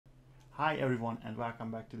Hi everyone and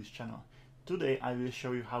welcome back to this channel. Today I will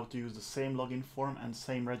show you how to use the same login form and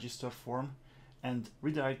same register form and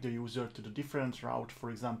redirect the user to the different route.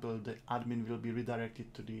 For example, the admin will be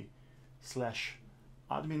redirected to the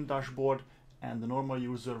 /admin dashboard and the normal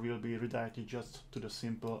user will be redirected just to the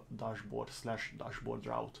simple dashboard/dashboard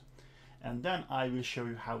route. And then I will show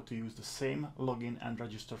you how to use the same login and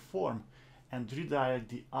register form and redirect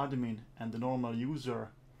the admin and the normal user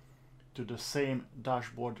to the same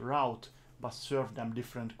dashboard route, but serve them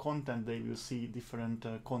different content. They will see different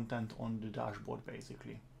content on the dashboard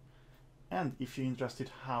basically. And if you're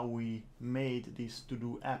interested how we made this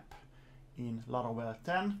to-do app in Laravel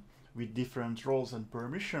 10 with different roles and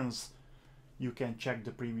permissions, you can check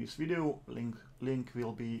the previous video. Link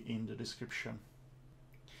will be in the description.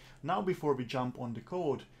 Now before we jump on the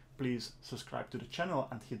code, please subscribe to the channel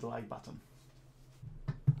and hit the like button.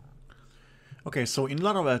 Okay, so in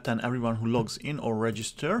Laravel 10, everyone who logs in or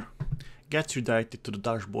register gets redirected to the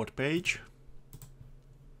dashboard page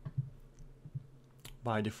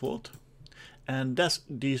by default. And this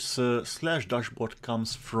 /dashboard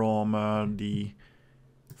comes from the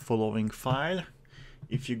following file.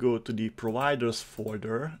 If you go to the providers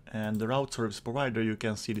folder and the route service provider, you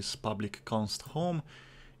can see this public const home,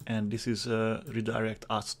 and this is redirect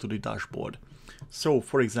us to the dashboard. So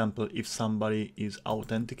for example, if somebody is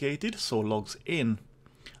authenticated, so logs in,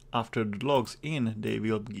 after the logs in, they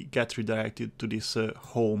will get redirected to this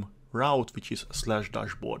home route, which is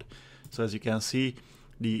 /dashboard. So as you can see,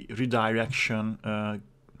 the redirection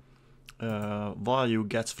value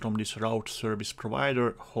gets from this route service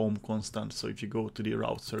provider home constant. So if you go to the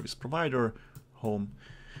route service provider home,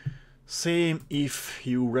 same if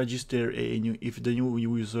you register if the new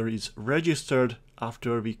user is registered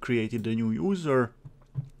after we created the new user,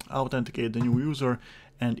 authenticate the new user,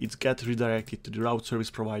 and it gets redirected to the route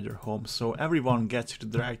service provider home. So everyone gets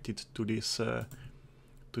redirected to this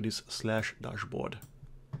 /dashboard.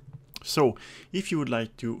 So if you would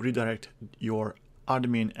like to redirect your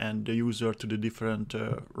admin and the user to the different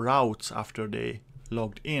routes after they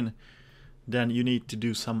logged in, then you need to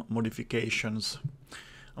do some modifications.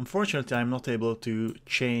 Unfortunately, I'm not able to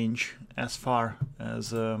change, as far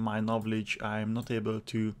as my knowledge, I'm not able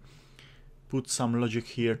to put some logic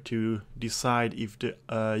here to decide if the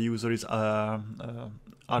user is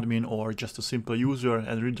admin or just a simple user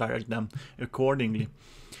and redirect them accordingly.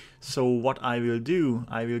 So what I will do,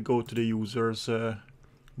 I will go to the user's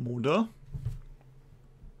model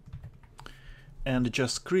and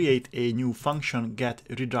just create a new function, get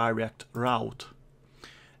redirect route.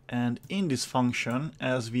 And in this function,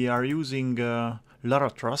 as we are using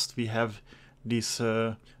Laratrust, we have this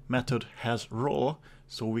method has role,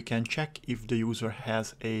 so we can check if the user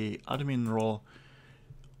has a admin role,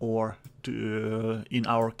 or in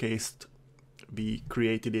our case, we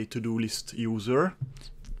created a to-do list user,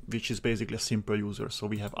 which is basically a simple user. So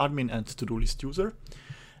we have admin and to-do list user.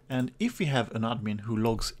 And if we have an admin who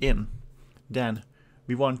logs in, then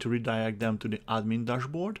we want to redirect them to the admin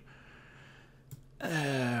dashboard.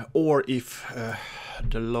 Or if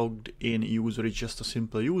the logged in user is just a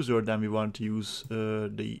simple user, then we want to use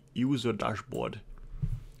the user dashboard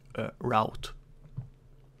route.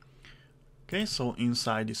 Okay, so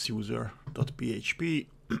inside this user.php,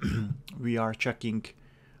 we are checking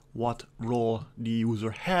what role the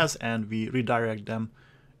user has and we redirect them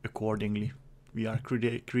accordingly. We are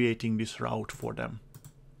creating this route for them.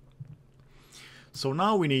 So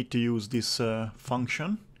now we need to use this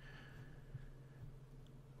function.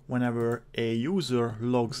 Whenever a user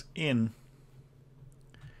logs in,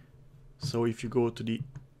 so if you go to the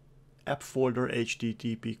app folder,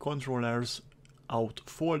 HTTP controllers out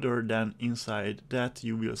folder, then inside that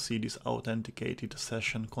you will see this authenticated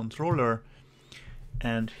session controller,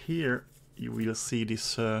 and here you will see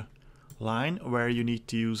this line where you need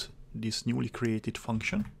to use this newly created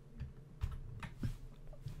function.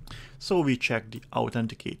 So we check the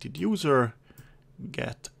authenticated user,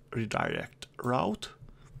 get redirect route.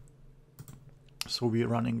 So we're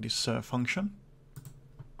running this function.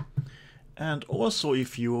 And also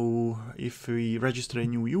if we register a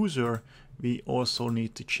new user, we also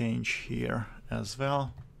need to change here as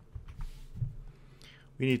well.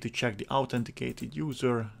 We need to check the authenticated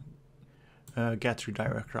user, get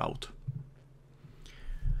redirect route.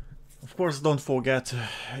 Of course, don't forget,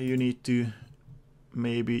 you need to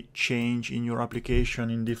maybe change in your application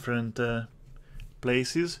in different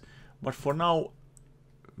places, but for now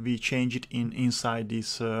we change it inside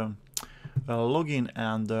this login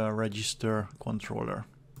and register controller.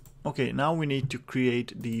 Okay, now we need to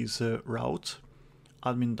create these routes,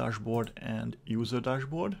 admin dashboard and user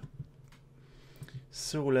dashboard.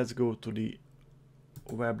 So let's go to the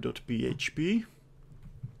web.php.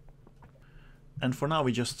 And for now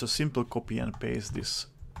we just a simple copy and paste this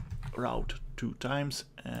route 2 times,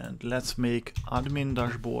 and let's make admin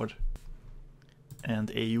dashboard and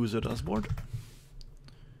a user dashboard.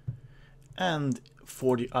 And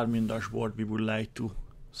for the admin dashboard we would like to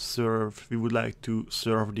serve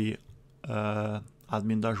the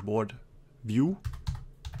admin dashboard view.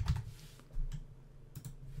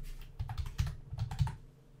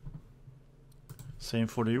 Same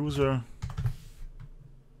for the user.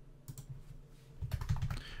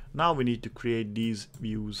 Now we need to create these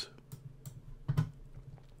views.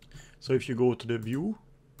 So if you go to the view,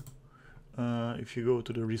 if you go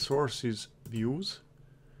to the resources views,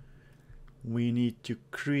 we need to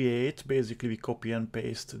create, basically we copy and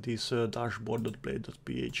paste this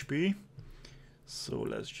dashboard.blade.php. So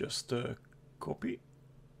let's just copy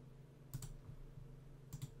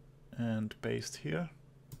and paste here.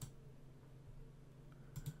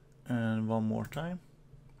 And one more time.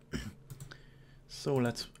 So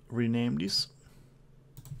let's rename this.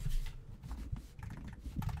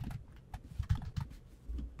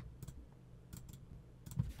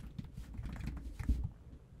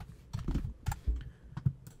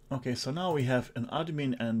 Okay, so now we have an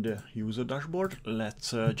admin and a user dashboard.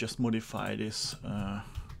 Let's just modify this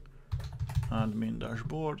admin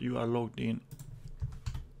dashboard. You are logged in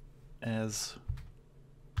as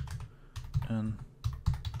an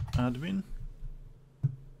admin.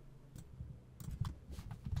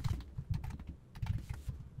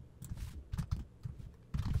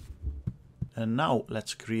 And now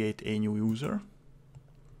let's create a new user.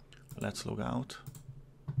 Let's log out.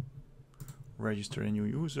 Register a new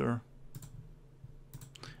user.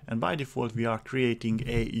 And by default we are creating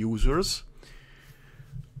a users.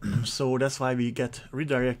 So that's why we get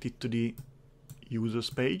redirected to the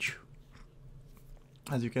users page.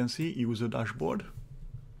 As you can see, user dashboard.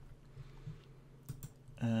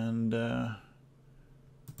 And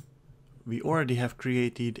we already have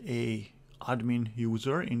created a admin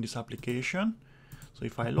user in this application. So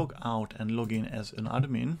if I log out and log in as an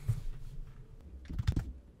admin,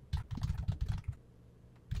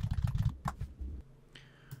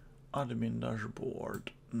 admin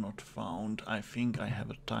dashboard not found. I think I have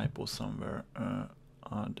a typo somewhere.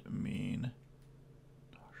 Admin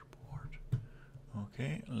dashboard.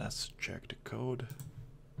 Okay, let's check the code.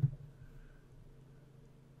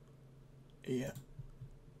 Yeah.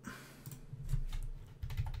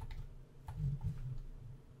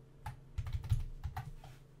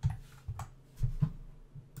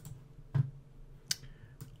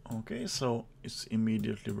 Okay, so it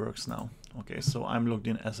immediately works now. Okay, so I'm logged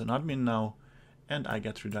in as an admin now, and I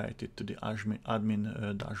get redirected to the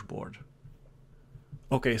admin dashboard.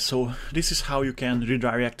 Okay, so this is how you can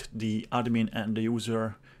redirect the admin and the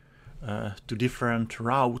user to different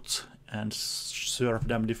routes and serve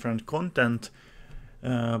them different content,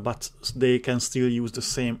 but they can still use the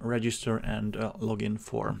same register and login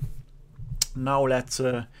form. Now let's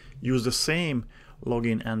use the same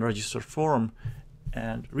login and register form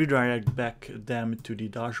and redirect back them to the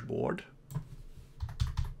dashboard,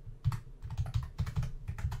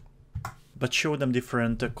 but show them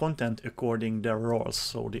different content according their roles.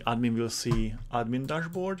 So the admin will see admin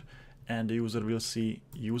dashboard and the user will see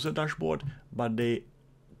user dashboard, but they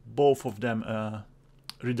both of them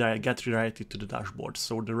get redirected to the dashboard.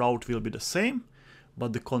 So the route will be the same,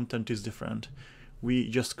 but the content is different. We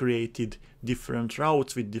just created different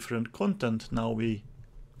routes with different content. Now we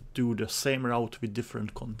do the same route with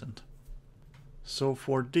different content. So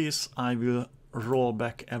for this I will roll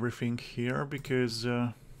back everything here because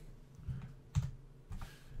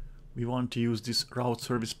we want to use this route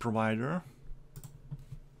service provider.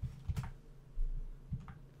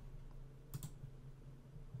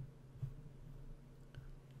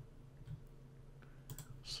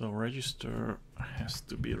 So register has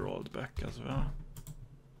to be rolled back as well.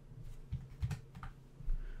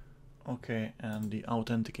 Okay, and the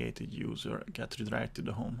authenticated user get redirected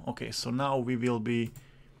to home. Okay, so now we will be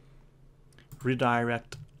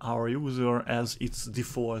redirect our user as its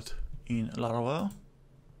default in Laravel.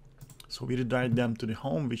 So we redirect them to the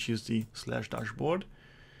home, which is the /dashboard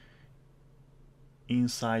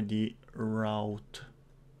inside the route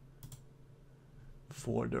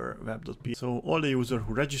folder web.php. So all the user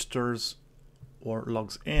who registers or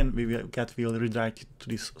logs in, we will get redirected to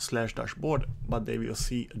this /dashboard, but they will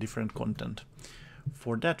see a different content.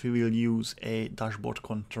 For that we will use a dashboard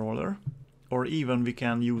controller, or even we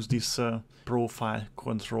can use this profile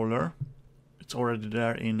controller. It's already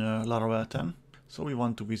there in Laravel 10. So we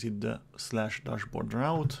want to visit the /dashboard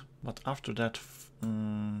route, but after that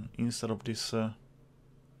instead of this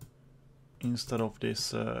instead of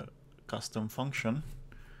this custom function,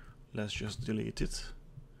 let's just delete it.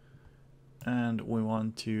 And we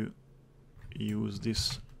want to use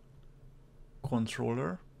this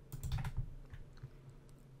controller.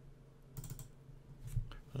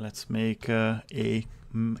 Let's make a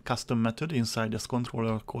custom method inside this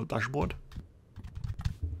controller called dashboard.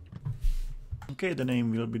 Okay, the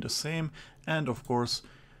name will be the same, and of course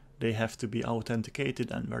they have to be authenticated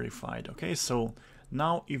and verified. Okay, so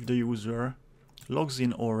now if the user logs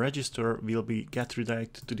in or register, will be get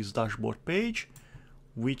redirected to this dashboard page,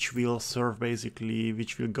 which will serve basically,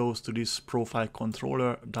 which will goes to this profile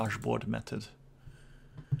controller dashboard method.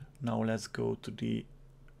 Now let's go to the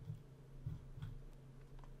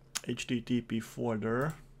HTTP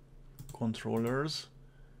folder, controllers,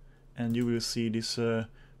 and you will see this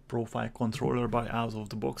profile controller by out of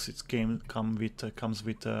the box. It comes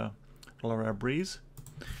with Laravel Breeze,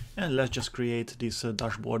 and let's just create this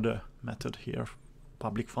dashboard method here,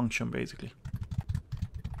 public function basically.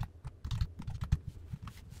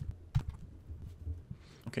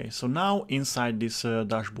 Okay, so now inside this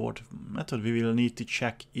dashboard method, we will need to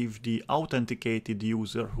check if the authenticated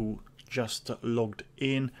user who just logged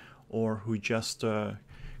in or who just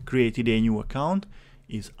created a new account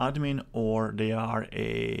is admin or they are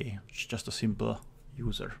just a simple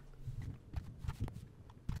user.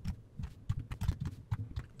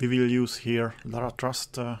 We will use here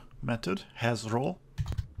Laratrust method has role,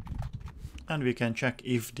 and we can check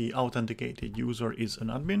if the authenticated user is an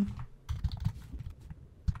admin.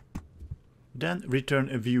 Then return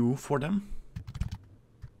a view for them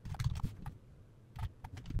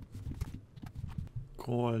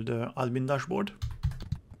called admin dashboard.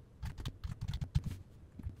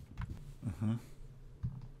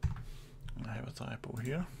 I have a typo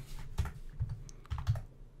here.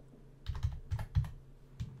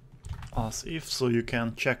 As if, so you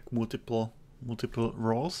can check multiple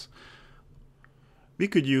roles. We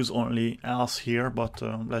could use only else here, but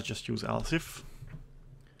let's just use else if.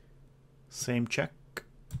 Same check,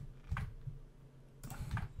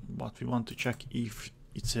 but we want to check if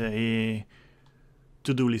it's a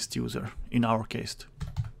to-do list user in our case.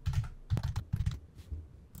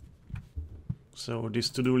 So this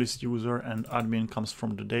to-do list user and admin comes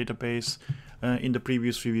from the database. In the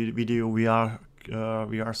previous video, we are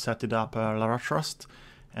set it up Laratrust,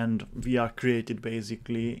 and we are created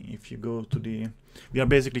basically. If you go to we are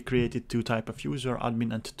basically created two type of user,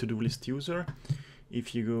 admin and to-do list user.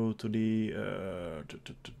 If you go to the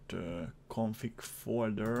config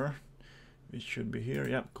folder, which should be here,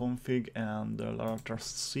 yeah, config and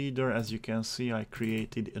Laratrust seeder, as you can see, I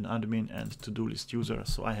created an admin and to-do list user,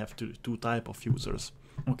 so I have two type of users.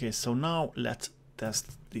 Okay, so now let's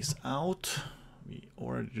test this out. We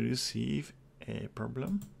already receive a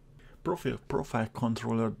problem. Profile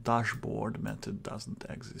controller dashboard method doesn't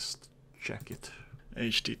exist. Check it.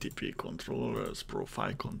 HTTP controllers,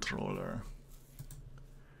 profile controller.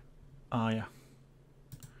 Ah, yeah,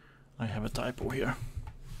 I have a typo here.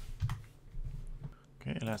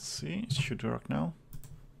 Okay, let's see, it should work now.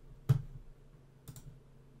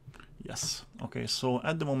 Yes, okay, so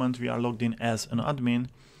at the moment we are logged in as an admin,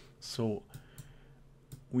 so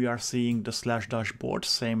we are seeing the /dashboard,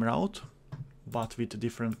 same route, but with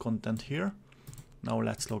different content here. Now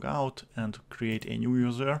let's log out and create a new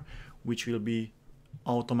user, which will be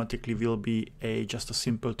automatically just a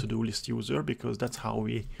simple to-do list user, because that's how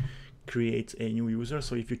we create a new user.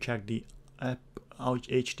 So if you check the app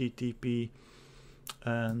HTTP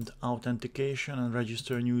and authentication and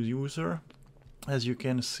register new user, as you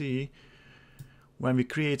can see, when we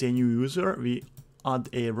create a new user, we add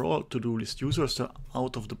a role to-do list user. So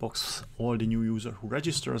out of the box, all the new user who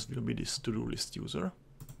registers will be this to-do list user.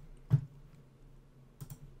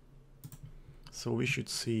 So we should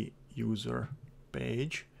see user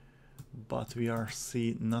page, but we are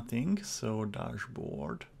seeing nothing. So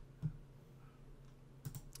dashboard,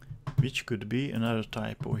 which could be another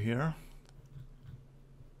typo here.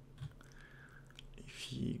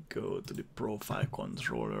 If you go to the profile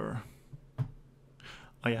controller,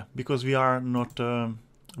 oh yeah, because we are not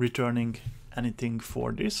returning anything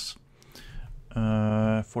for this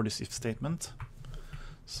if statement.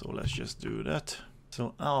 So let's just do that.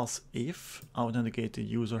 So else if authenticated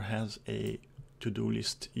user has a to-do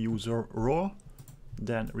list user role,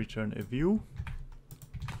 then return a view.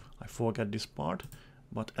 I forget this part,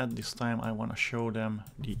 but at this time I want to show them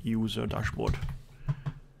the user dashboard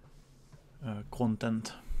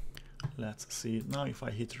content. Let's see it now. If I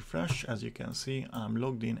hit refresh, as you can see, I'm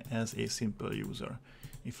logged in as a simple user.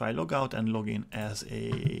 If I log out and log in as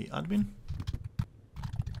a admin,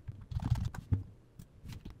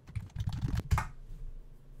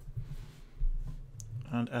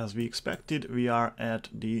 And as we expected, we are at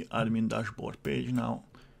the admin dashboard page now,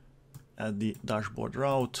 at the dashboard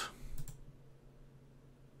route.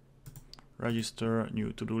 Register,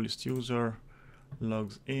 new to-do list user,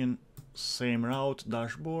 logs in, same route,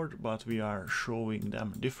 dashboard, but we are showing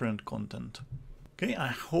them different content. Okay, I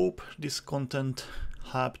hope this content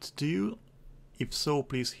helped to you. If so,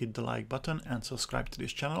 please hit the like button and subscribe to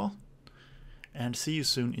this channel. And see you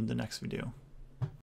soon in the next video.